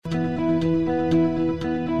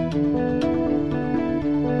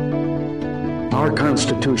Our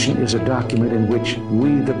Constitution is a document in which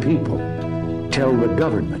we, the people, tell the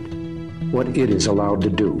government what it is allowed to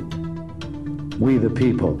do. We, the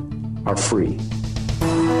people, are free.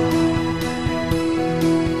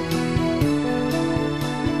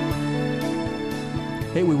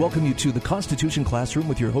 Hey, we welcome you to the Constitution Classroom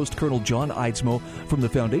with your host, Colonel John Eidsmoe from the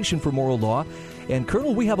Foundation for Moral Law. And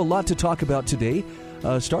Colonel, we have a lot to talk about today,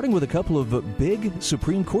 starting with a couple of big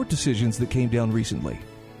Supreme Court decisions that came down recently.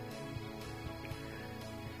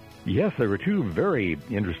 Yes, there were two very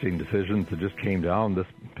interesting decisions that just came down this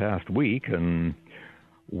past week, and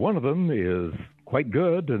one of them is quite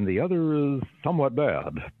good and the other is somewhat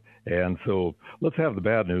bad. And so let's have the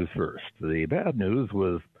bad news first. The bad news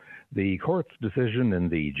was the court's decision in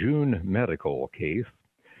the June Medical case.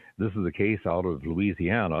 This is a case out of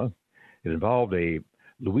Louisiana. It involved a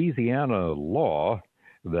Louisiana law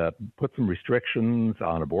that put some restrictions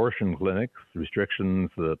on abortion clinics,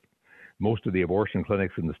 restrictions that most of the abortion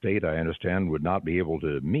clinics in the state, I understand, would not be able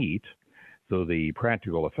to meet. So the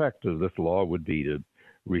practical effect of this law would be to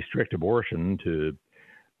restrict abortion to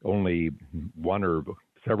only one or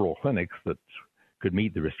several clinics that could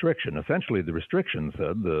meet the restriction. Essentially, the restriction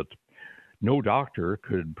said that no doctor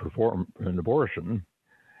could perform an abortion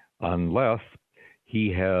unless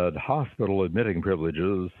he had hospital admitting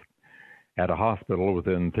privileges at a hospital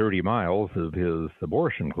within 30 miles of his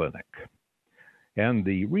abortion clinic. And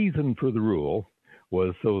the reason for the rule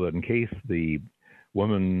was so that in case the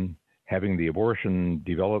woman having the abortion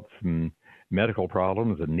developed some medical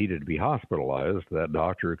problems and needed to be hospitalized, that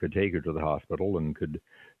doctor could take her to the hospital and could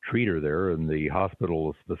treat her there in the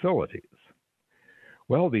hospital's facilities.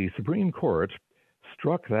 Well, the Supreme Court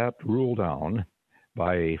struck that rule down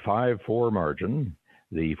by a 5-4 margin.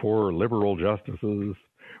 The 4 liberal justices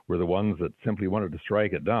were the ones that simply wanted to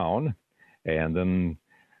strike it down, and then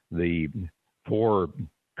the 4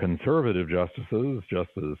 conservative justices,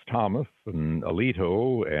 Justice Thomas and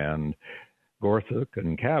Alito and Gorsuch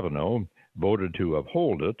and Kavanaugh, voted to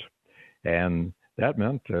uphold it. And that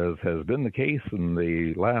meant, as has been the case in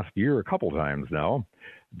the last year a couple times now,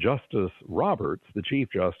 Justice Roberts, the Chief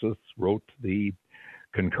Justice, wrote the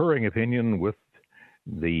concurring opinion with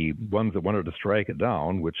the ones that wanted to strike it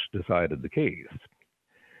down, which decided the case.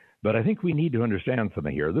 But I think we need to understand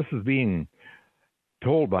something here. This is being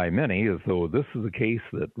told by many as though this is a case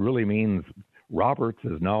that really means Roberts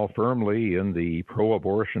is now firmly in the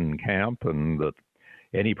pro-abortion camp and that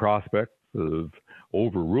any prospects of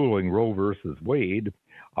overruling Roe versus Wade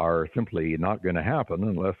are simply not going to happen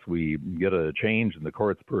unless we get a change in the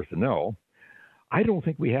court's personnel. I don't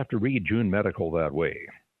think we have to read June Medical that way,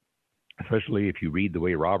 especially if you read the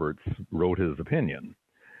way Roberts wrote his opinion.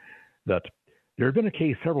 That there had been a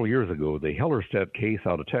case several years ago, the Hellerstedt case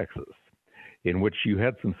out of Texas, in which you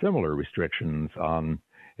had some similar restrictions on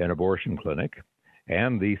an abortion clinic,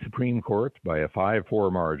 and the Supreme Court, by a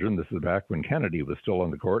 5-4 margin, this is back when Kennedy was still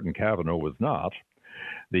on the court and Kavanaugh was not,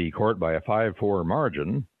 the court, by a 5-4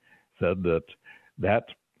 margin, said that that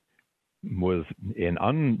was an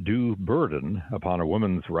undue burden upon a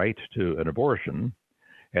woman's right to an abortion,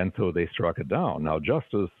 and so they struck it down. Now,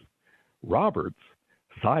 Justice Roberts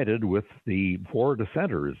sided with the 4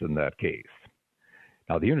 dissenters in that case.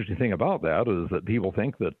 Now, the interesting thing about that is that people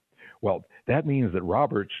think that, well, that means that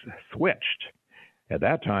Roberts switched. At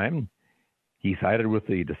that time, he sided with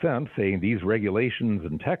the dissent, saying these regulations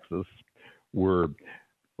in Texas were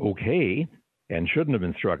okay and shouldn't have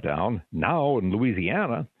been struck down. Now, in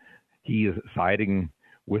Louisiana, he is siding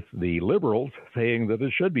with the liberals, saying that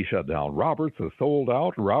it should be shut down. Roberts has sold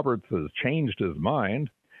out. Roberts has changed his mind.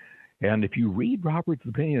 And if you read Roberts'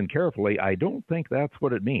 opinion carefully, I don't think that's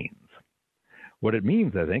what it means. What it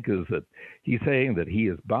means, I think, is that he's saying that he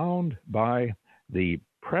is bound by the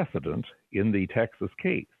precedent in the Texas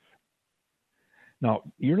case. Now,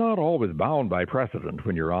 you're not always bound by precedent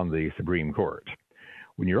when you're on the Supreme Court.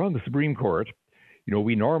 When you're on the Supreme Court, you know,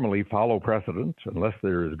 we normally follow precedent unless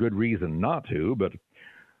there is good reason not to, but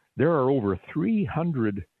there are over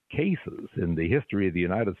 300 cases in the history of the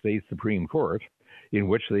United States Supreme Court in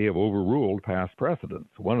which they have overruled past precedents,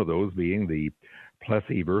 one of those being the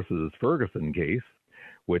Plessy versus Ferguson case,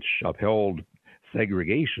 which upheld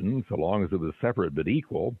segregation so long as it was separate but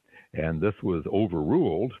equal, and this was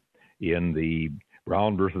overruled in the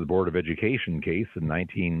Brown versus Board of Education case in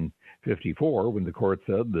 1954 when the court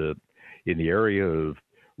said that in the area of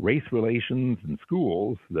race relations in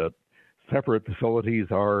schools that separate facilities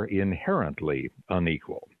are inherently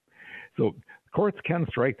unequal. So courts can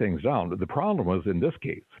strike things down. But the problem was in this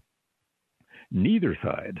case, neither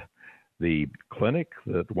side, the clinic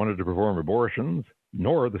that wanted to perform abortions,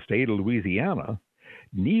 nor the state of Louisiana,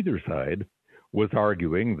 neither side was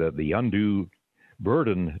arguing that the undue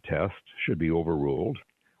Burden test should be overruled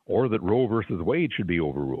or that Roe versus Wade should be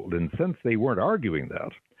overruled. And since they weren't arguing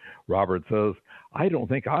that, Roberts says, I don't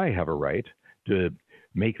think I have a right to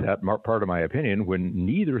make that part of my opinion when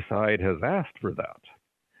neither side has asked for that.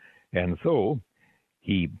 And so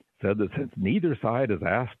he said that since neither side has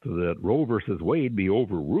asked that Roe versus Wade be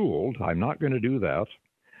overruled, I'm not going to do that.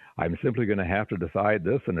 I'm simply going to have to decide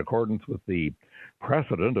this in accordance with the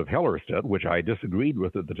precedent of Hellerstedt, which I disagreed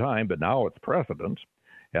with at the time, but now it's precedent,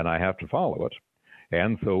 and I have to follow it.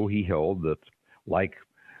 And so he held that, like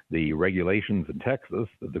the regulations in Texas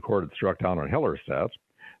that the court had struck down on Hellerstedt,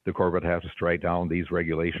 the court would have to strike down these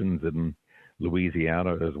regulations in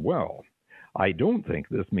Louisiana as well. I don't think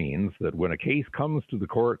this means that when a case comes to the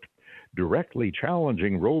court directly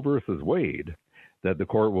challenging Roe versus Wade, that the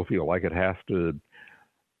court will feel like it has to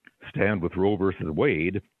stand with Roe versus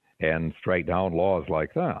Wade and strike down laws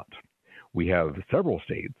like that. We have several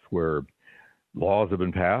states where laws have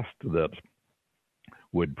been passed that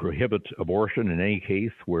would prohibit abortion in any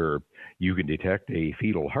case where you can detect a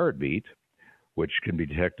fetal heartbeat, which can be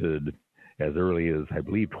detected as early as, I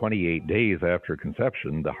believe, 28 days after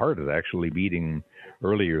conception. The heart is actually beating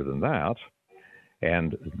earlier than that.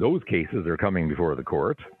 And those cases are coming before the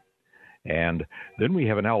court. And then we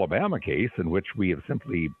have an Alabama case in which we have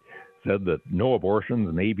simply said that no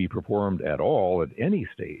abortions may be performed at all at any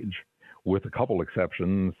stage, with a couple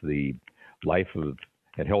exceptions, the life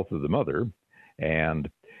and health of the mother. And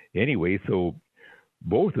anyway, so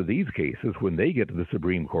both of these cases, when they get to the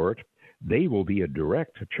Supreme Court, they will be a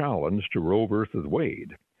direct challenge to Roe versus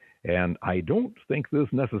Wade. And I don't think this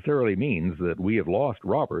necessarily means that we have lost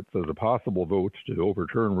Roberts as a possible vote to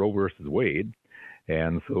overturn Roe versus Wade.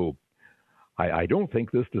 And so I don't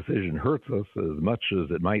think this decision hurts us as much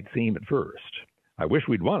as it might seem at first. I wish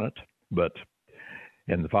we'd won it,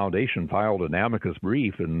 and the foundation filed an amicus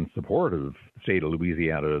brief in support of the state of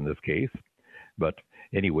Louisiana in this case. But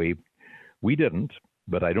anyway, we didn't,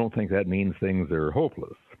 but I don't think that means things are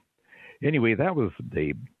hopeless. Anyway, that was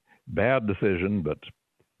a bad decision, but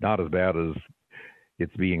not as bad as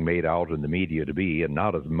it's being made out in the media to be, and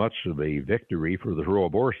not as much of a victory for the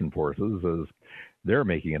pro-abortion forces as they're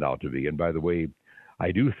making it out to be. And by the way,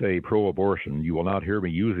 I do say pro-abortion. You will not hear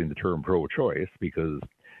me using the term pro-choice because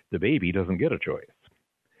the baby doesn't get a choice.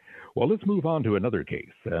 Well, let's move on to another case.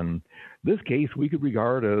 And this case we could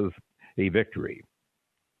regard as a victory.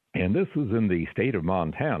 And this is in the state of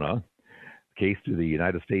Montana. Case to the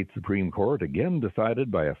United States Supreme Court, again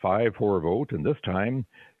decided by a 5-4 vote, and this time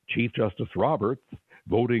Chief Justice Roberts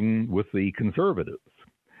voting with the conservatives.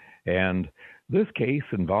 And this case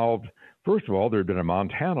involved, first of all, there had been a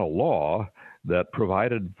Montana law that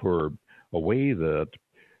provided for a way that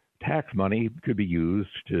tax money could be used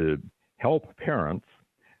to help parents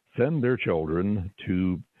send their children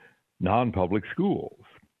to non-public schools.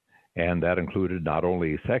 And that included not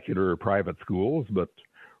only secular private schools, but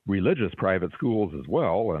religious private schools as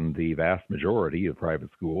well, and the vast majority of private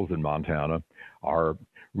schools in Montana are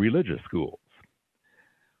religious schools.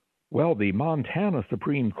 Well, the Montana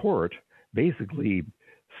Supreme Court basically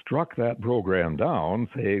struck that program down,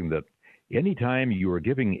 saying that anytime you are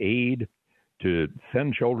giving aid to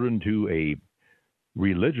send children to a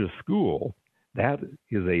religious school, that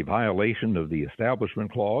is a violation of the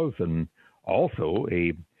Establishment Clause and also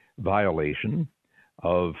a violation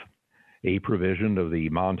of a provision of the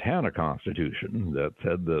Montana Constitution that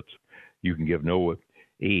said that you can give no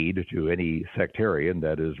aid to any sectarian,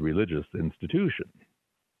 that is, religious institution.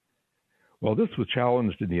 Well, this was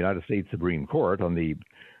challenged in the United States Supreme Court on the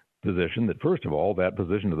position that, first of all, that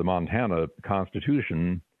position of the Montana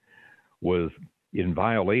Constitution was in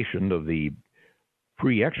violation of the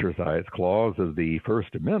Free Exercise Clause of the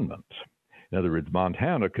First Amendment. In other words,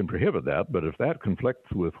 Montana can prohibit that, but if that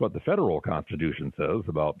conflicts with what the federal Constitution says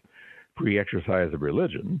about free exercise of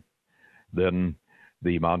religion, then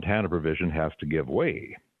the Montana provision has to give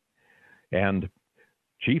way. And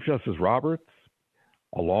Chief Justice Roberts,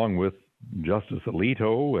 along with Justice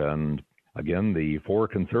Alito and, again, the 4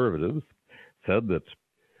 conservatives, said that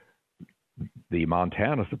the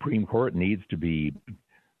Montana Supreme Court needs to be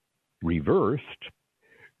reversed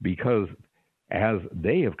because, as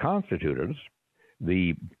they have constituted,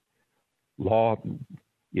 the law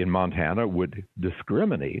in Montana would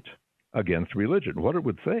discriminate against religion. What it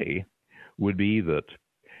would say would be that,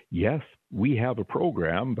 yes, we have a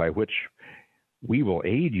program by which we will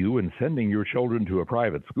aid you in sending your children to a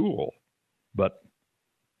private school, but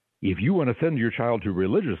if you want to send your child to a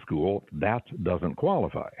religious school, that doesn't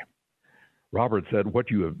qualify. Roberts said,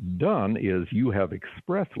 what you have done is you have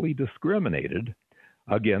expressly discriminated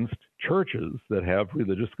against churches that have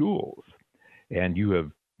religious schools, and you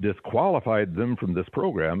have disqualified them from this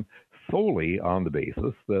program solely on the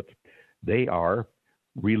basis that they are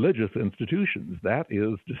religious institutions. That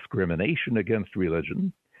is discrimination against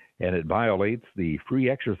religion, and it violates the free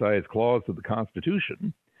exercise clause of the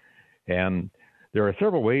Constitution. And there are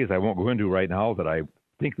several ways I won't go into right now that I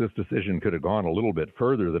think this decision could have gone a little bit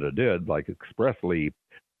further than it did, like expressly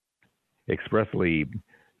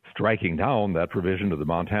striking down that provision of the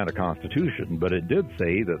Montana Constitution. But it did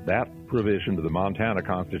say that that provision of the Montana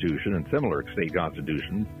Constitution and similar state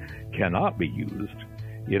constitutions cannot be used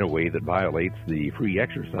in a way that violates the free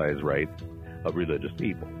exercise rights of religious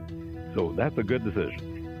people. So that's a good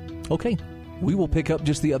decision. Okay. We will pick up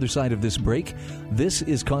just the other side of this break. This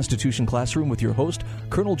is Constitution Classroom with your host,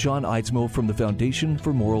 Colonel John Eidsmoe from the Foundation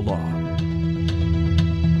for Moral Law.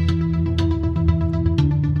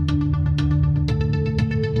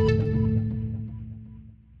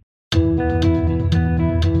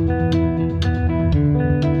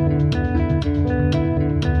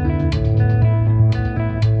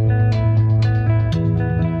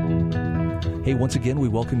 Once again, we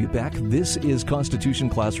welcome you back. This is Constitution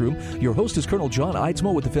Classroom. Your host is Colonel John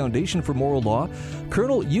Eidsmoe with the Foundation for Moral Law.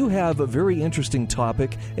 Colonel, you have a very interesting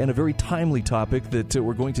topic and a very timely topic that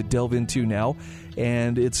we're going to delve into now.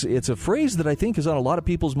 And it's a phrase that I think is on a lot of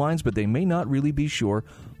people's minds, but they may not really be sure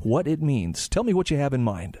what it means. Tell me what you have in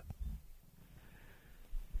mind.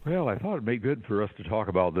 Well, I thought it'd be good for us to talk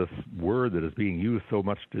about this word that is being used so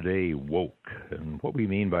much today, woke, and what we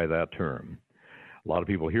mean by that term. A lot of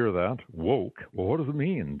people hear that, woke. Well, what does it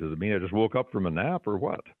mean? Does it mean I just woke up from a nap or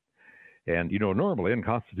what? And, normally in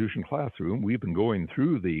Constitution Classroom, we've been going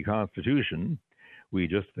through the Constitution. We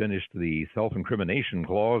just finished the self-incrimination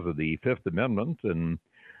clause of the Fifth Amendment, and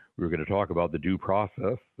we were going to talk about the due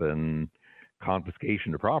process and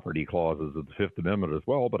confiscation of property clauses of the Fifth Amendment as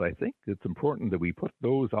well. But I think it's important that we put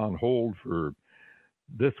those on hold for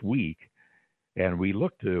this week, and we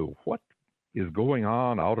look to what is going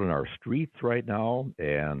on out in our streets right now,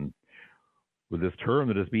 and with this term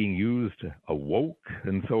that is being used, awoke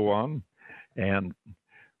and so on. And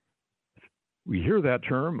we hear that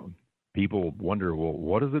term, people wonder, well,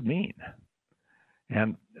 what does it mean?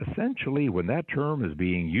 And essentially, when that term is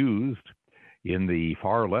being used in the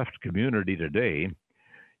far left community today,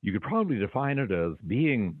 you could probably define it as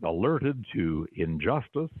being alerted to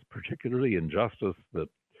injustice, particularly injustice that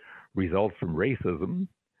results from racism.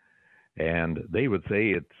 And they would say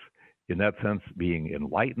it's, in that sense, being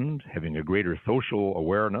enlightened, having a greater social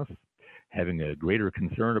awareness, having a greater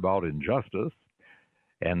concern about injustice,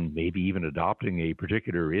 and maybe even adopting a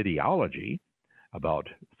particular ideology about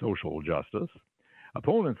social justice.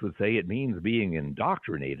 Opponents would say it means being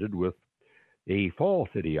indoctrinated with a false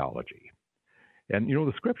ideology. And,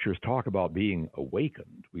 the scriptures talk about being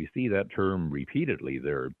awakened. We see that term repeatedly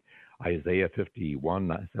there. Isaiah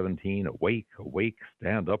 51:17, awake, awake,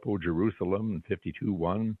 stand up, O Jerusalem,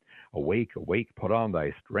 52:1, awake, awake, put on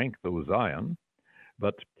thy strength, O Zion.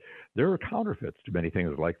 But there are counterfeits to many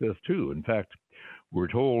things like this too. In fact, we're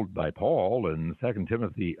told by Paul in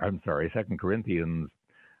 2 Corinthians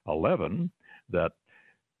 11 that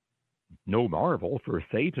no marvel, for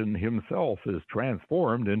Satan himself is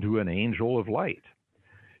transformed into an angel of light.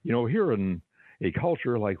 Here in a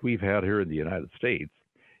culture like we've had here in the United States,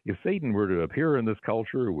 if Satan were to appear in this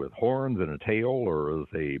culture with horns and a tail, or as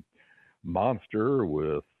a monster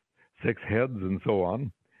with 6 heads and so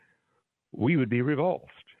on, we would be repulsed.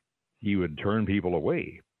 He would turn people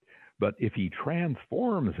away. But if he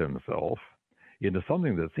transforms himself into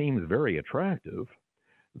something that seems very attractive,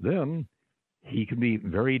 then he can be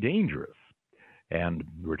very dangerous. And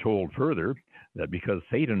we're told further that because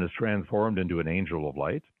Satan is transformed into an angel of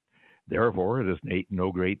light, therefore it is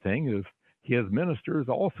no great thing if his ministers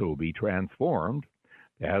also be transformed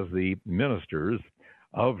as the ministers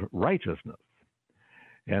of righteousness.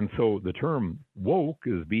 And so the term woke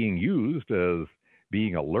is being used as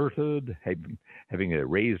being alerted, having a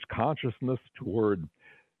raised consciousness toward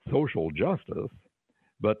social justice.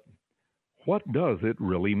 But what does it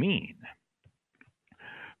really mean?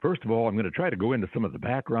 First of all, I'm going to try to go into some of the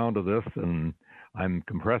background of this, and I'm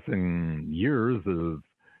compressing years of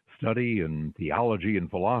study and theology and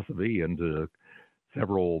philosophy into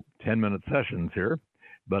several 10-minute sessions here.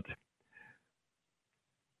 But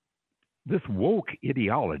this woke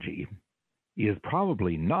ideology is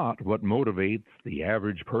probably not what motivates the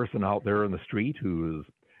average person out there in the street who is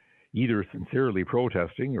either sincerely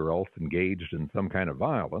protesting or else engaged in some kind of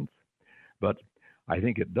violence. But I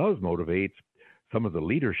think it does motivate some of the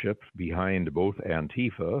leadership behind both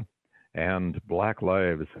Antifa and Black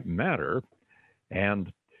Lives Matter.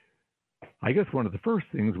 And I guess one of the first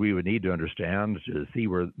things we would need to understand to see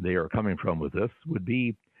where they are coming from with this would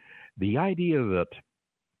be the idea that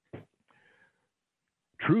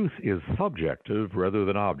truth is subjective rather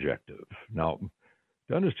than objective. Now,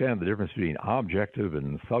 to understand the difference between objective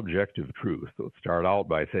and subjective truth, let's start out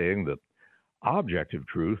by saying that objective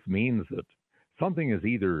truth means that something is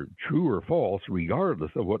either true or false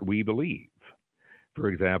regardless of what we believe. For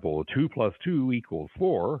example, 2 plus 2 equals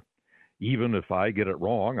 4, even if I get it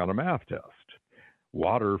wrong on a math test.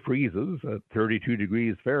 Water freezes at 32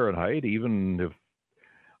 degrees Fahrenheit, even if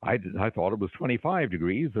I thought it was 25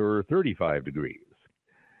 degrees or 35 degrees.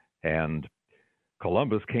 And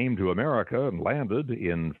Columbus came to America and landed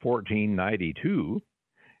in 1492,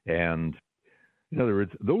 and in other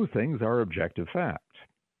words, those things are objective fact.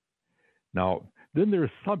 Now, then there's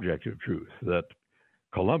subjective truth, that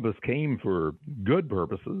Columbus came for good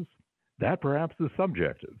purposes. That perhaps is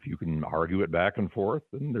subjective. You can argue it back and forth,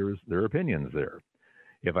 and there are opinions there.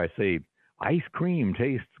 If I say ice cream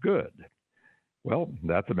tastes good, well,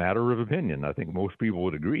 that's a matter of opinion. I think most people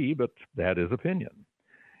would agree, but that is opinion.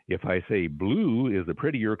 If I say blue is a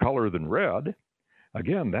prettier color than red,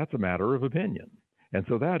 again, that's a matter of opinion. And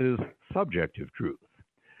so that is subjective truth.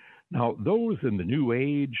 Now, those in the New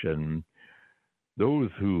Age and those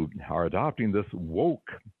who are adopting this woke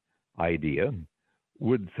idea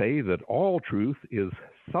would say that all truth is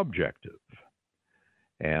subjective.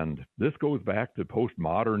 And this goes back to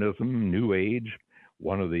postmodernism, New Age.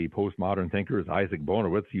 One of the postmodern thinkers, Isaac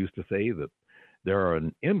Bonewitz, used to say that there are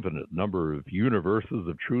an infinite number of universes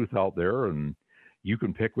of truth out there, and you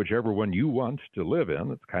can pick whichever one you want to live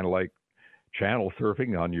in. It's kind of like channel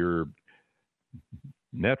surfing on your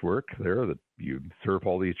network there, that you surf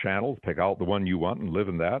all these channels, pick out the one you want and live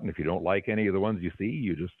in that. And if you don't like any of the ones you see,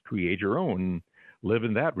 you just create your own and live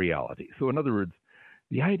in that reality. So in other words,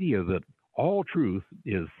 the idea that all truth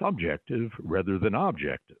is subjective rather than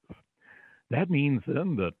objective. That means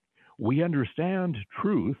then that we understand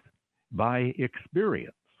truth by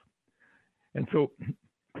experience. And so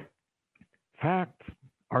facts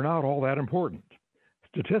are not all that important.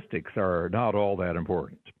 Statistics are not all that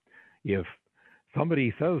important. If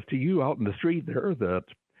somebody says to you out in the street there that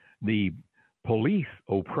the police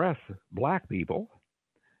oppress black people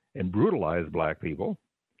and brutalize black people,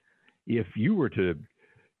 if you were to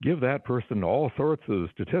give that person all sorts of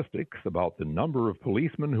statistics about the number of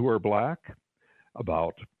policemen who are black,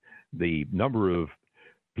 about the number of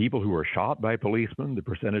people who are shot by policemen, the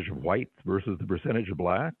percentage of whites versus the percentage of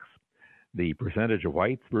blacks, the percentage of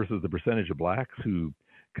whites versus the percentage of blacks who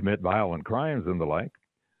commit violent crimes and the like,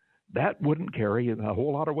 that wouldn't carry a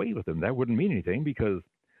whole lot of weight with them. That wouldn't mean anything, because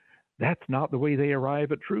that's not the way they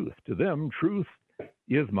arrive at truth. To them, truth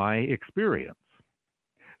is my experience.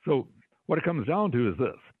 So what it comes down to is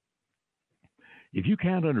this. If you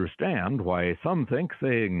can't understand why some think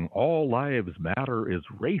saying all lives matter is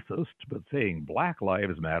racist, but saying black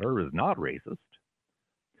lives matter is not racist,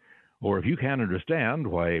 or if you can't understand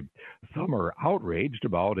why some are outraged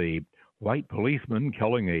about a white policeman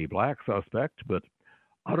killing a black suspect, but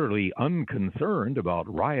utterly unconcerned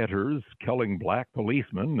about rioters killing black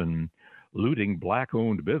policemen and looting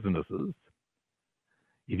black-owned businesses,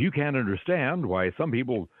 if you can't understand why some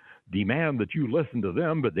people demand that you listen to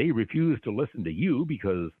them, but they refuse to listen to you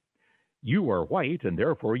because you are white and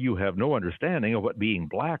therefore you have no understanding of what being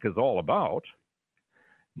black is all about,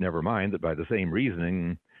 never mind that by the same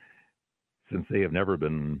reasoning, since they have never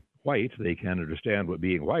been white, they can't understand what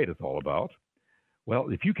being white is all about. Well,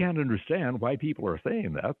 if you can't understand why people are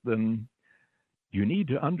saying that, then you need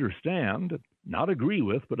to understand, not agree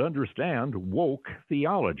with, but understand woke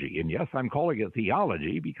theology. And yes, I'm calling it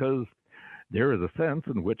theology because there is a sense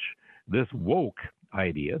in which this woke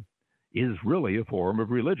idea is really a form of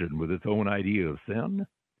religion with its own idea of sin,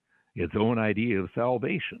 its own idea of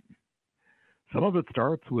salvation. Some of it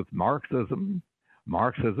starts with Marxism.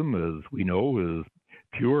 Marxism, as we know, is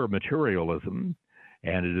pure materialism,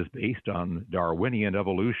 and it is based on Darwinian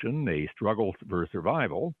evolution, a struggle for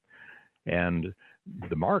survival. And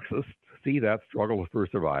the Marxists see that struggle for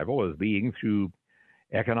survival as being through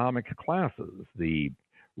economic classes, the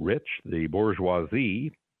rich, the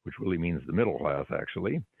bourgeoisie, which really means the middle class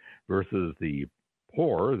actually, versus the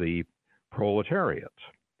poor, the proletariat.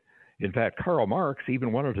 In fact, Karl Marx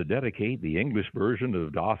even wanted to dedicate the English version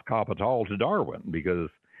of Das Kapital to Darwin, because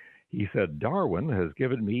he said, Darwin has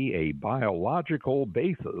given me a biological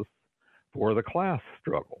basis for the class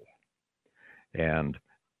struggle. And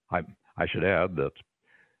I should add that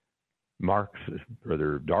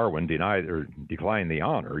Darwin denied or declined the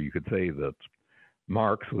honor. You could say that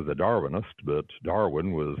Marx was a Darwinist, but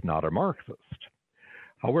Darwin was not a Marxist.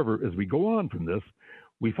 However, as we go on from this,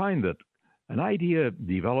 we find that an idea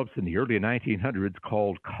develops in the early 1900s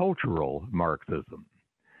called cultural Marxism.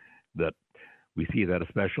 that we see that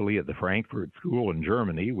especially at the Frankfurt School in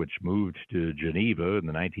Germany, which moved to Geneva in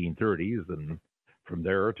the 1930s, and from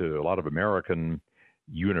there to a lot of American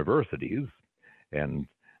universities. And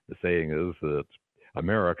the saying is that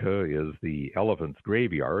America is the elephant's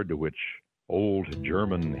graveyard to which old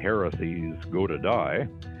German heresies go to die.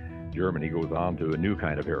 Germany goes on to a new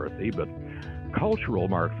kind of heresy, but cultural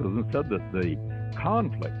Marxism said that the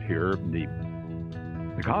conflict here,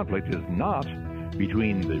 the conflict is not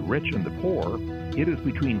between the rich and the poor, it is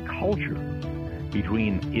between cultures,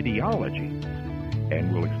 between ideologies.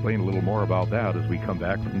 And we'll explain a little more about that as we come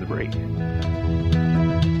back from the break.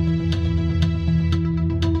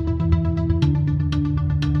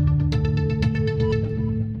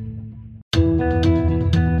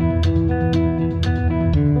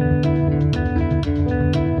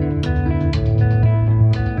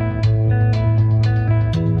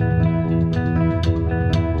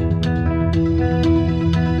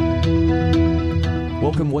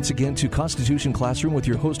 Welcome once again to Constitution Classroom with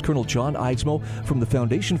your host, Colonel John Eidsmoe from the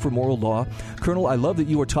Foundation for Moral Law. Colonel, I love that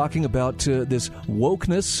you are talking about this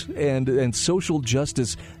wokeness and social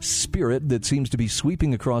justice spirit that seems to be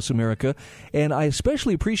sweeping across America. And I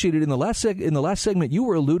especially appreciated in the last segment you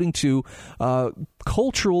were alluding to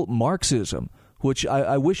cultural Marxism, which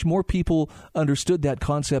I wish more people understood that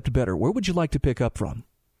concept better. Where would you like to pick up from?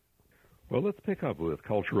 Well, let's pick up with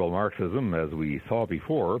cultural Marxism. As we saw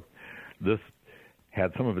before, this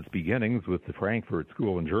had some of its beginnings with the Frankfurt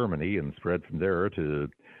School in Germany and spread from there to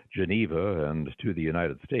Geneva and to the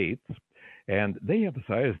United States. And they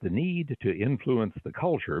emphasized the need to influence the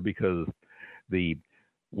culture because the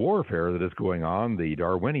warfare that is going on, the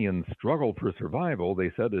Darwinian struggle for survival,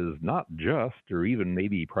 they said is not just or even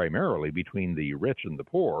maybe primarily between the rich and the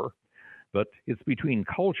poor, but it's between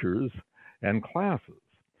cultures and classes.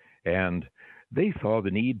 And they saw the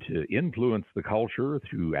need to influence the culture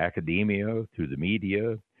through academia, through the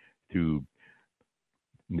media, through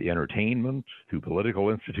the entertainment, through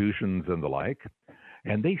political institutions and the like.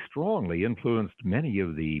 And they strongly influenced many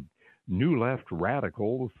of the New Left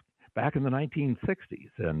radicals back in the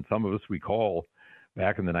 1960s. And some of us recall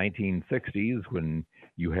back in the 1960s when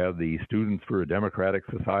you had the Students for a Democratic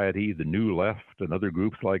Society, the New Left, and other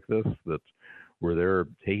groups like this that were there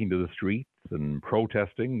taking to the streets and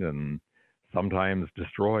protesting and sometimes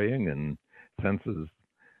destroying, in senses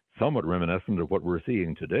somewhat reminiscent of what we're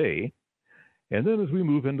seeing today. And then as we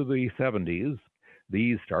move into the 70s,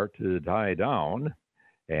 these start to die down,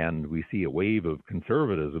 and we see a wave of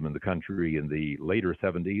conservatism in the country in the later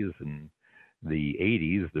 70s and the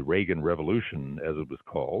 80s, the Reagan Revolution, as it was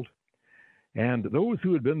called. And those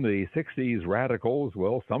who had been the 60s radicals,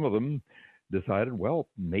 well, some of them decided, well,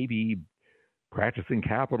 maybe practicing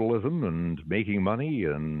capitalism and making money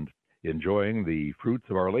and enjoying the fruits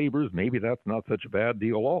of our labors, maybe that's not such a bad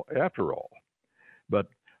deal after all. But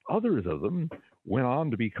others of them went on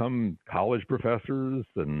to become college professors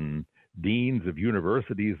and deans of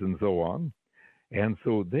universities and so on. And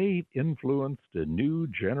so they influenced a new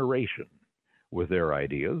generation with their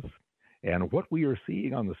ideas. And what we are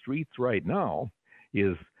seeing on the streets right now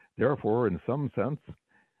is, therefore, in some sense,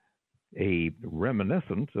 a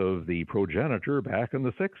reminiscent of the progenitor back in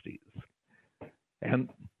the 60s. And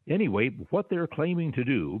anyway, what they're claiming to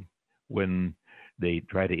do when they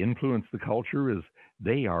try to influence the culture is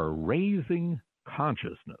they are raising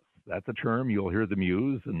consciousness. That's a term you'll hear them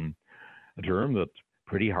use, and a term that's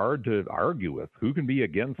pretty hard to argue with. Who can be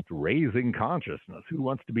against raising consciousness? Who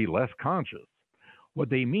wants to be less conscious?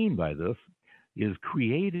 What they mean by this is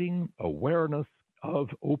creating awareness of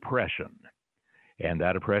oppression. And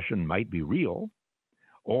that oppression might be real,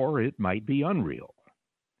 or it might be unreal.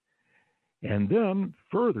 And then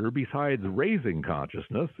further, besides raising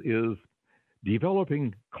consciousness, is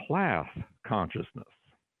developing class consciousness.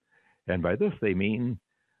 And by this they mean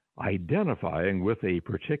identifying with a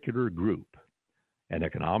particular group, an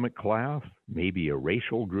economic class, maybe a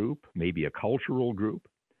racial group, maybe a cultural group.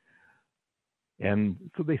 And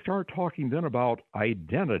so they start talking then about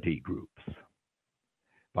identity groups.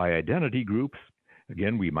 By identity groups,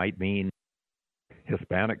 again, we might mean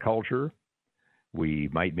Hispanic culture, we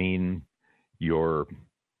might mean your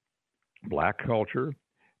Black culture,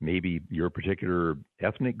 maybe your particular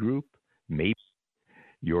ethnic group, maybe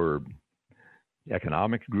your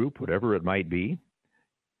economic group, whatever it might be.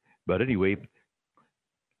 But anyway,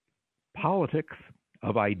 politics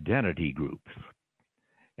of identity groups.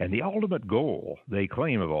 And the ultimate goal, they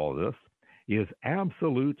claim, of all this is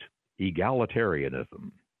absolute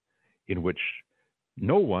egalitarianism, in which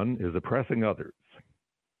no one is oppressing others.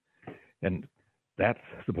 And that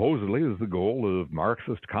supposedly is the goal of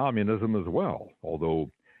Marxist communism as well,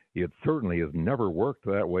 although It certainly has never worked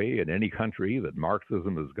that way in any country that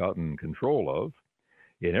Marxism has gotten control of.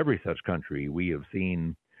 In every such country, we have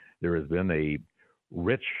seen there has been a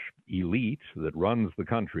rich elite that runs the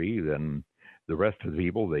country. Then the rest of the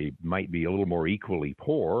people, they might be a little more equally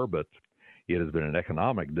poor, but it has been an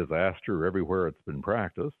economic disaster everywhere it's been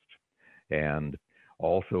practiced. And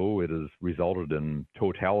also, it has resulted in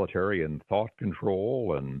totalitarian thought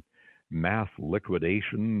control and mass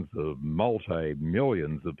liquidations of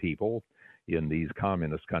multi-millions of people in these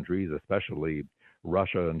communist countries, especially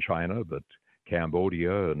Russia and China, but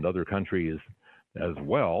Cambodia and other countries as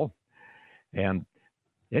well. And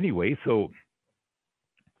anyway, so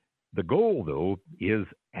the goal, though, is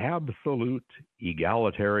absolute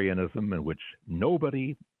egalitarianism in which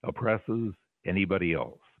nobody oppresses anybody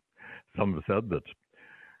else. Some have said that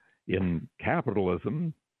in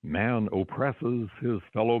capitalism, man oppresses his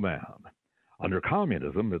fellow man. Under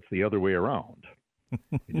communism, it's the other way around.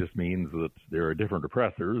 It just means that there are different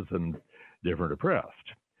oppressors and different oppressed.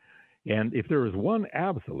 And if there is one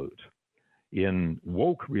absolute in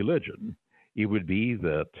woke religion, it would be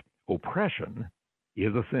that oppression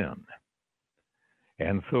is a sin.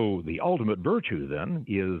 And so the ultimate virtue then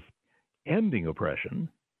is ending oppression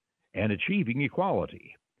and achieving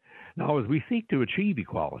equality. Now, as we seek to achieve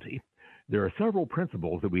equality, there are several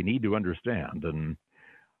principles that we need to understand, and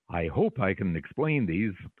I hope I can explain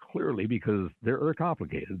these clearly because they're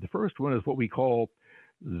complicated. The first one is what we call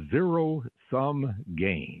zero-sum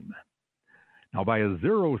game. Now, by a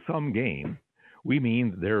zero-sum game, we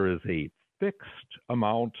mean there is a fixed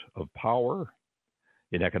amount of power.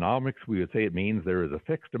 In economics, we would say it means there is a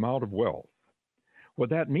fixed amount of wealth. What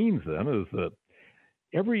that means then is that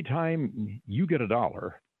every time you get a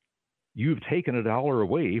dollar, you've taken a dollar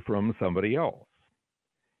away from somebody else.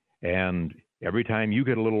 And every time you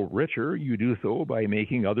get a little richer, you do so by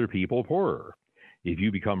making other people poorer. If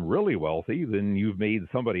you become really wealthy, then you've made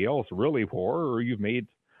somebody else really poor, or you've made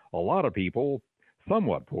a lot of people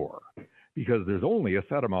somewhat poor, because there's only a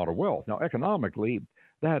set amount of wealth. Now, economically,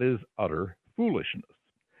 that is utter foolishness,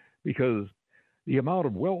 because the amount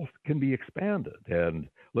of wealth can be expanded. And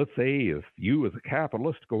let's say if you as a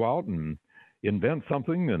capitalist go out and invent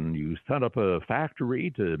something and you set up a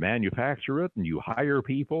factory to manufacture it and you hire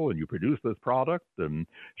people and you produce this product and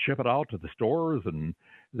ship it out to the stores and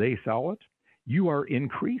they sell it, you are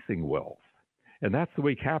increasing wealth. And that's the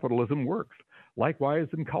way capitalism works. Likewise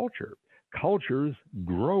in culture. Cultures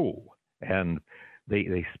grow and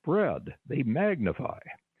they spread, they magnify.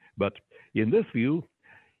 But in this view,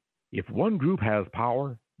 if one group has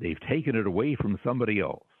power, they've taken it away from somebody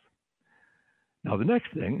else. Now, the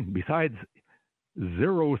next thing, besides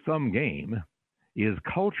zero-sum game, is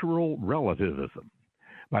cultural relativism.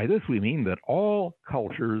 By this, we mean that all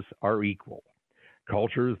cultures are equal.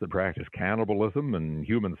 Cultures that practice cannibalism and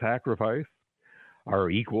human sacrifice are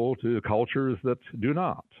equal to cultures that do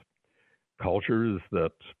not. Cultures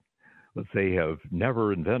that, let's say, have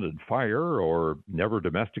never invented fire or never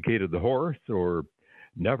domesticated the horse or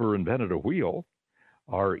never invented a wheel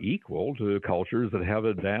are equal to cultures that have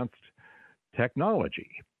advanced technology.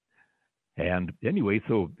 And anyway,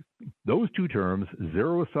 so those two terms,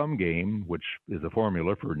 zero-sum game, which is a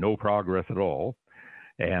formula for no progress at all,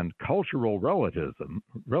 and cultural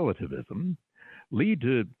relativism lead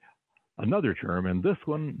to another term, and this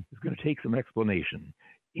one is going to take some explanation,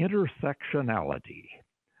 intersectionality.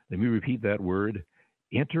 Let me repeat that word,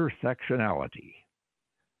 intersectionality.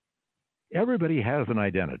 Everybody has an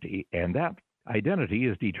identity, and that identity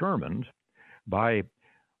is determined by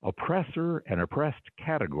oppressor and oppressed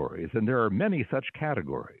categories, and there are many such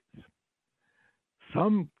categories.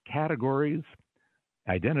 Some categories,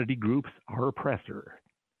 identity groups, are oppressor.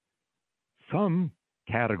 Some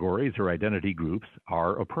categories or identity groups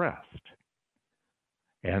are oppressed.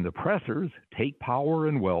 And oppressors take power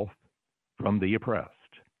and wealth from the oppressed.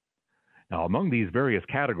 Now, among these various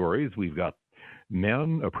categories, we've got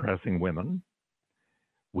men oppressing women.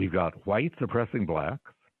 We've got whites oppressing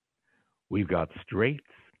blacks. We've got straights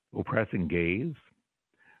oppressing gays.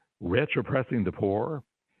 Rich oppressing the poor.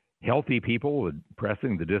 Healthy people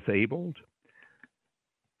oppressing the disabled.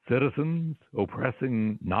 Citizens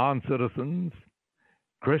oppressing non-citizens.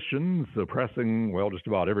 Christians oppressing, well, just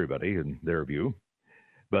about everybody in their view.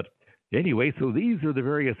 But anyway, so these are the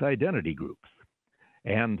various identity groups.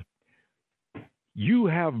 And you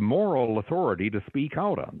have moral authority to speak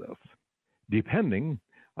out on this, depending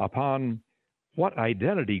upon what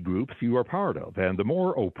identity groups you are part of. And the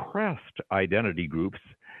more oppressed identity groups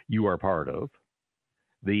you are part of,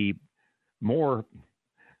 the more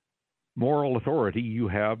moral authority you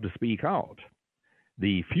have to speak out.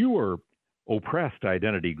 The fewer oppressed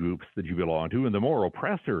identity groups that you belong to and the more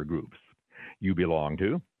oppressor groups you belong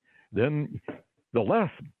to, then the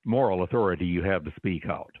less moral authority you have to speak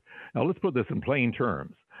out. Now, let's put this in plain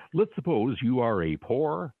terms. Let's suppose you are a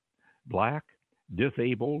poor, black,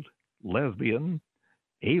 disabled, lesbian,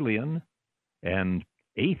 alien, and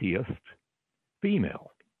atheist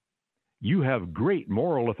female. You have great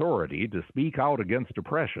moral authority to speak out against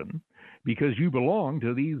oppression because you belong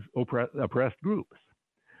to these oppressed groups.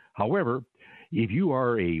 However, if you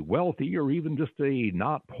are a wealthy or even just a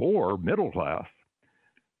not poor middle class,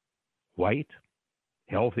 white,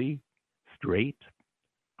 healthy, straight,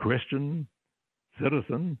 Christian,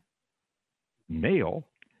 citizen, male,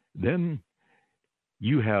 then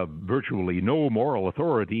you have virtually no moral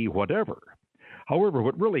authority whatever. However,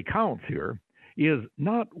 what really counts here is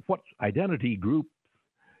not what identity groups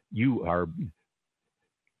you are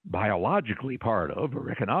biologically part of or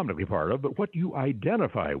economically part of, but what you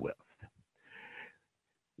identify with.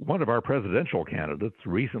 One of our presidential candidates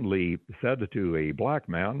recently said to a black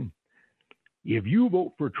man, "If you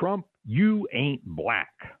vote for Trump, you ain't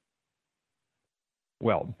black."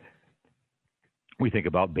 Well, we think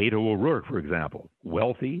about Beto O'Rourke, for example,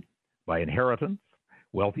 wealthy by inheritance,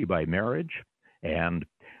 wealthy by marriage,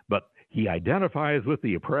 but he identifies with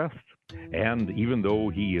the oppressed, and even though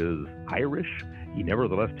he is Irish, he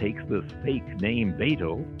nevertheless takes this fake name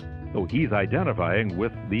Beto, so he's identifying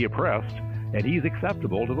with the oppressed, and he's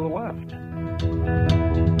acceptable to the left.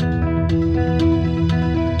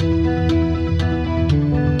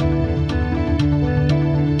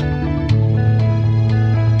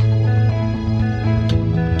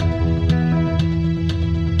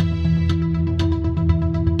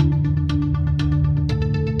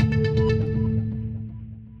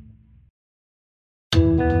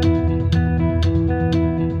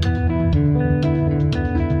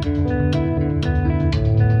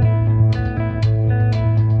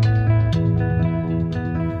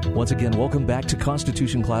 Once again, welcome back to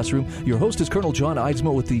Constitution Classroom. Your host is Colonel John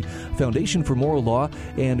Eidsmoe with the Foundation for Moral Law.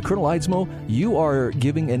 And Colonel Eidsmoe, you are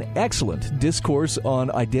giving an excellent discourse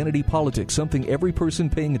on identity politics, something every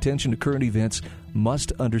person paying attention to current events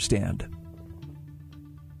must understand.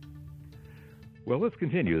 Well, let's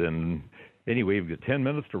continue then. Anyway, we've got 10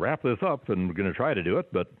 minutes to wrap this up, and we're going to try to do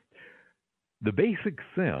it. But the basic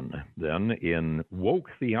sin, then, in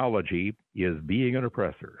woke theology is being an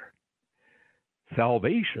oppressor.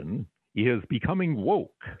 Salvation is becoming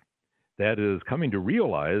woke. That is, coming to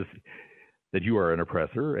realize that you are an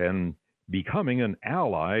oppressor and becoming an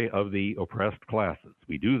ally of the oppressed classes.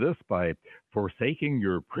 We do this by forsaking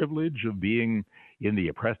your privilege of being in the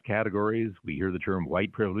oppressed categories. We hear the term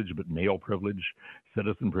white privilege, but male privilege,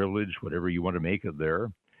 citizen privilege, whatever you want to make it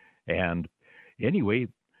there. And anyway,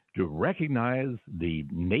 to recognize the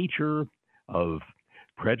nature of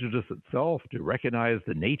prejudice itself, to recognize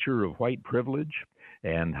the nature of white privilege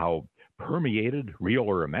and how permeated, real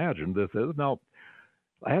or imagined, this is. Now,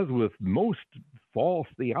 as with most false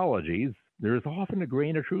theologies, there is often a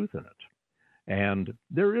grain of truth in it. And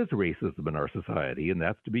there is racism in our society, and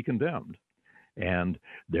that's to be condemned. And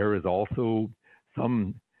there is also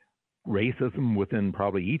some racism within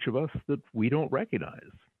probably each of us that we don't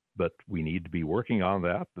recognize. But we need to be working on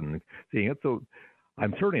that and seeing it. So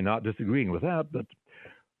I'm certainly not disagreeing with that, but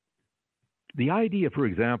the idea, for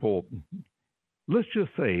example, let's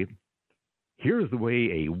just say, here's the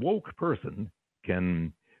way a woke person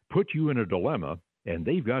can put you in a dilemma, and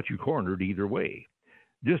they've got you cornered either way.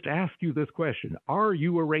 Just ask you this question: are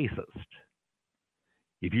you a racist?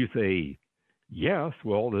 If you say yes,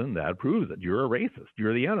 well, then that proves it. You're a racist.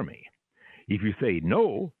 You're the enemy. If you say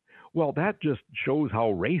no, well, that just shows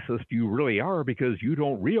how racist you really are because you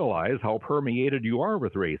don't realize how permeated you are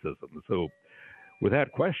with racism. So with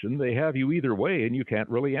that question, they have you either way, and you can't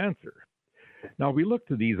really answer. Now, we look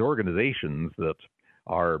to these organizations that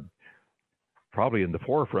are probably in the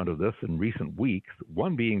forefront of this in recent weeks,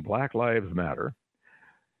 one being Black Lives Matter.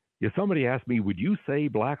 If somebody asks me, would you say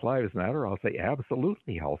Black Lives Matter? I'll say,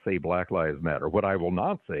 absolutely, I'll say Black Lives Matter. What I will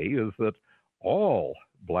not say is that all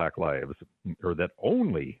Black lives, or that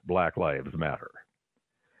only Black lives matter.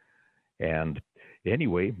 And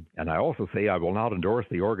anyway, and I also say I will not endorse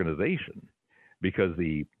the organization, because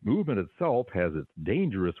the movement itself has its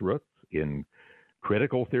dangerous roots in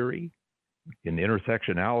critical theory, in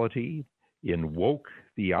intersectionality, in woke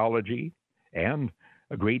theology, and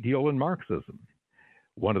a great deal in Marxism.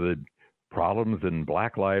 One of the problems in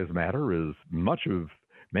Black Lives Matter is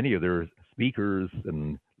many of their speakers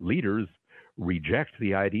and leaders reject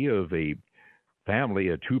the idea of a family,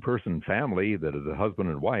 a two-person family that is a husband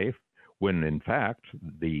and wife, when in fact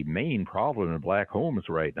the main problem in black homes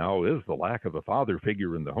right now is the lack of a father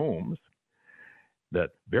figure in the homes.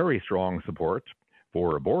 that very strong support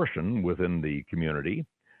for abortion within the community,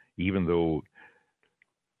 even though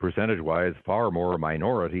percentage-wise far more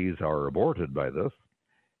minorities are aborted by this,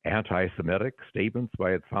 anti-Semitic statements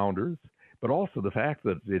by its founders, but also the fact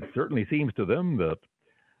that it certainly seems to them that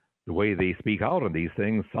the way they speak out on these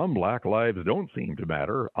things, some black lives don't seem to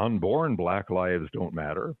matter, unborn black lives don't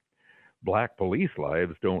matter, black police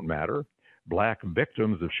lives don't matter, black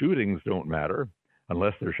victims of shootings don't matter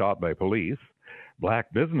unless they're shot by police,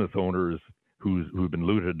 black business owners who've been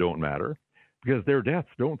looted don't matter because their deaths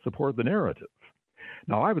don't support the narrative.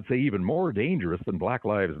 Now, I would say even more dangerous than Black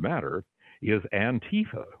Lives Matter is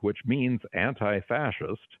Antifa, which means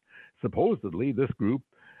anti-fascist. Supposedly, this group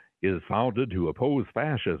is founded to oppose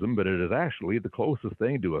fascism, but it is actually the closest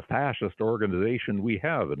thing to a fascist organization we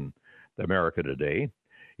have in America today.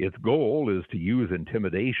 Its goal is to use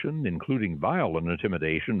intimidation, including violent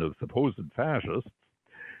intimidation of supposed fascists,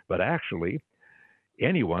 but actually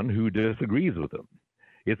anyone who disagrees with them.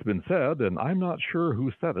 It's been said, and I'm not sure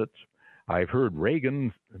who said it, I've heard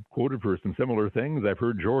Reagan quoted for some similar things. I've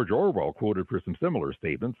heard George Orwell quoted for some similar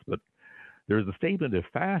statements, but there's a statement, if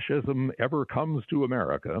fascism ever comes to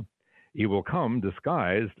America, it will come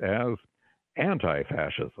disguised as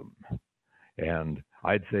anti-fascism. And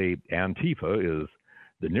I'd say Antifa is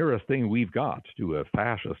the nearest thing we've got to a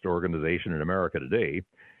fascist organization in America today,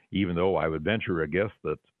 even though I would venture a guess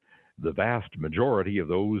that the vast majority of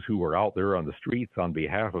those who are out there on the streets on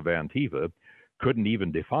behalf of Antifa couldn't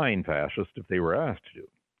even define fascist if they were asked to.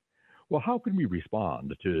 Well, how can we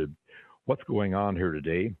respond to what's going on here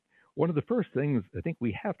today? One of the first things I think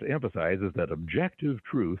we have to emphasize is that objective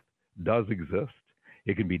truth does exist.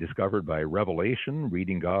 It can be discovered by revelation,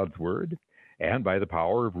 reading God's word, and by the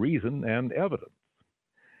power of reason and evidence.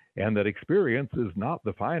 And that experience is not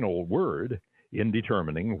the final word in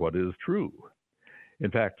determining what is true. In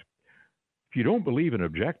fact, if you don't believe in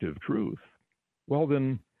objective truth, well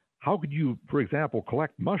then, how could you, for example,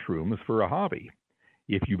 collect mushrooms for a hobby?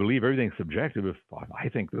 If you believe everything's subjective, if I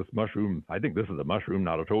think this is a mushroom,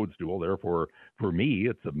 not a toadstool, therefore for me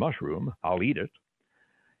it's a mushroom, I'll eat it.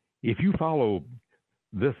 If you follow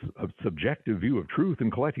this subjective view of truth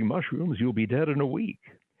in collecting mushrooms, you'll be dead in a week.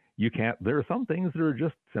 There are some things that are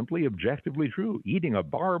just simply objectively true. Eating a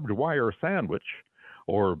barbed wire sandwich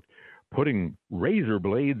or putting razor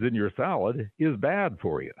blades in your salad is bad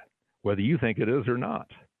for you, whether you think it is or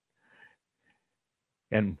not.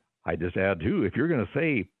 And I just add too, if you're going to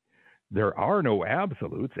say there are no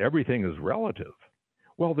absolutes, everything is relative,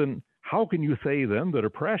 well then how can you say then that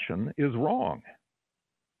oppression is wrong?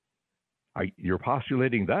 You're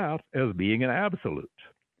postulating that as being an absolute.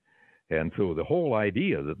 And so the whole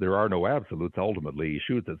idea that there are no absolutes ultimately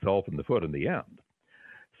shoots itself in the foot in the end.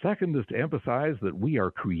 Second is to emphasize that we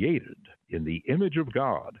are created in the image of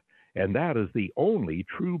God, and that is the only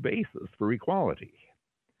true basis for equality.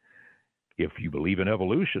 If you believe in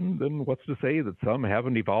evolution, then what's to say that some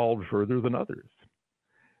haven't evolved further than others?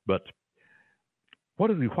 But what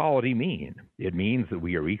does equality mean? It means that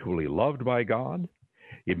we are equally loved by God.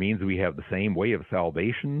 It means we have the same way of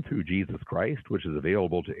salvation through Jesus Christ, which is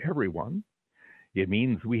available to everyone. It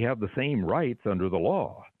means we have the same rights under the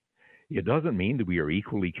law. It doesn't mean that we are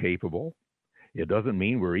equally capable. It doesn't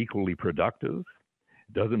mean we're equally productive.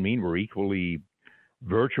 It doesn't mean we're equally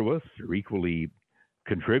virtuous or equally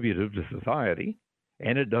contributive to society.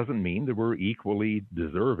 And it doesn't mean that we're equally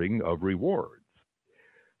deserving of rewards.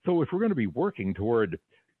 So if we're going to be working toward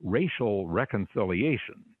racial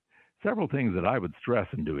reconciliation, several things that I would stress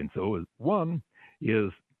in doing so is, one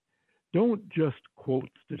is don't just quote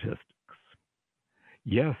statistics.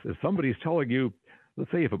 Yes, if somebody's telling you,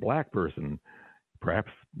 let's say if a black person,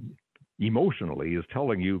 perhaps emotionally, is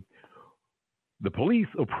telling you, the police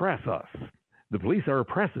oppress us, the police are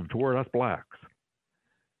oppressive toward us blacks.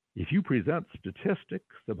 If you present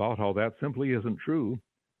statistics about how that simply isn't true,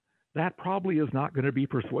 that probably is not going to be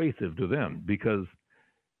persuasive to them because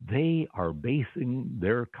they are basing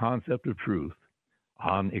their concept of truth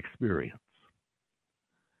on experience.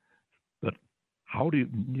 But how do you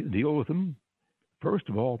deal with them? First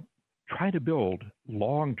of all, try to build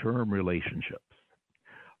long-term relationships.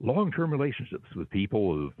 Long-term relationships with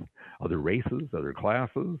people of other races, other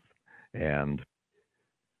classes. And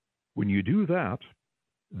when you do that,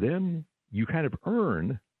 then you kind of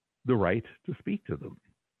earn the right to speak to them.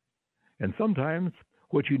 And sometimes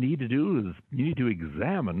what you need to do is you need to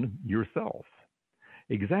examine yourself.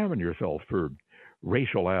 Examine yourself for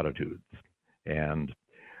racial attitudes. And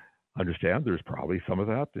understand there's probably some of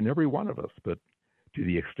that in every one of us, but to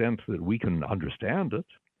the extent that we can understand it,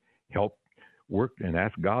 help work and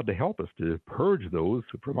ask God to help us to purge those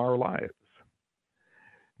from our lives.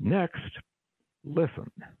 Next,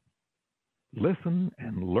 listen. Listen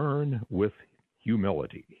and learn with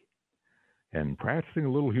humility. And practicing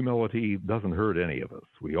a little humility doesn't hurt any of us.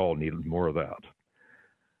 We all need more of that.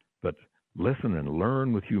 But listen and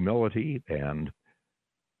learn with humility, and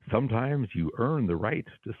sometimes you earn the right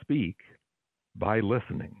to speak by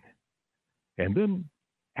listening. And then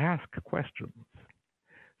ask questions.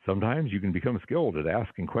 Sometimes you can become skilled at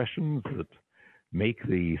asking questions that make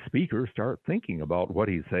the speaker start thinking about what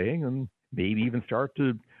he's saying and maybe even start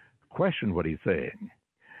to question what he's saying.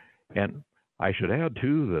 And I should add,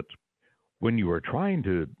 too, that when you are trying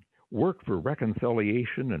to work for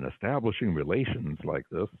reconciliation and establishing relations like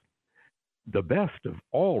this, the best of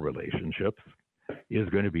all relationships is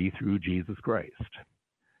going to be through Jesus Christ.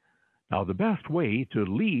 Now, the best way to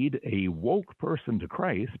lead a woke person to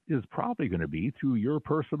Christ is probably going to be through your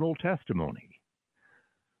personal testimony.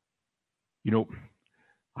 You know,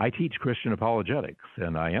 I teach Christian apologetics,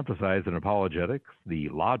 and I emphasize in apologetics the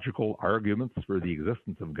logical arguments for the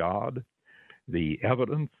existence of God, the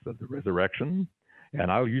evidence of the resurrection,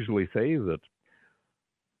 and I'll usually say that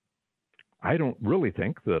I don't really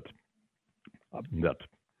think that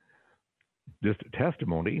this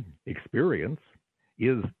testimony experience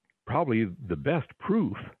is probably the best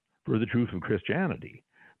proof for the truth of Christianity.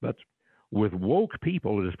 But with woke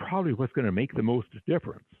people, it is probably what's going to make the most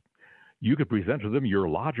difference. You could present to them your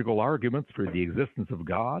logical arguments for the existence of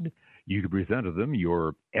God. You could present to them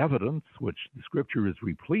your evidence, which the Scripture is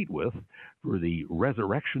replete with, for the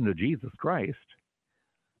resurrection of Jesus Christ.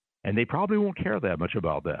 And they probably won't care that much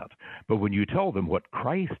about that. But when you tell them what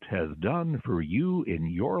Christ has done for you in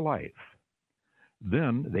your life,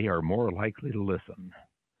 then they are more likely to listen.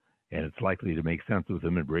 And it's likely to make sense with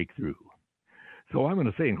them and break through. So I'm going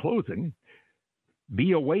to say in closing,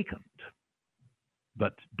 be awakened,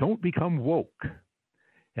 but don't become woke.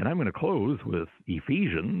 And I'm going to close with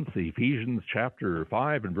Ephesians chapter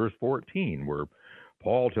 5 and verse 14, where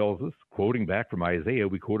Paul tells us, quoting back from Isaiah,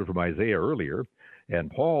 we quoted from Isaiah earlier, and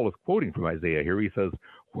Paul is quoting from Isaiah here. He says,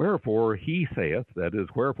 "Wherefore he saith," that is,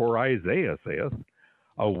 wherefore Isaiah saith,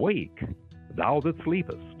 "Awake, thou that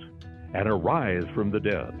sleepest, and arise from the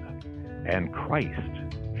dead, and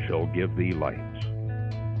Christ shall give thee light."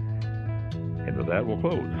 And with that, we'll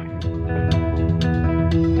close.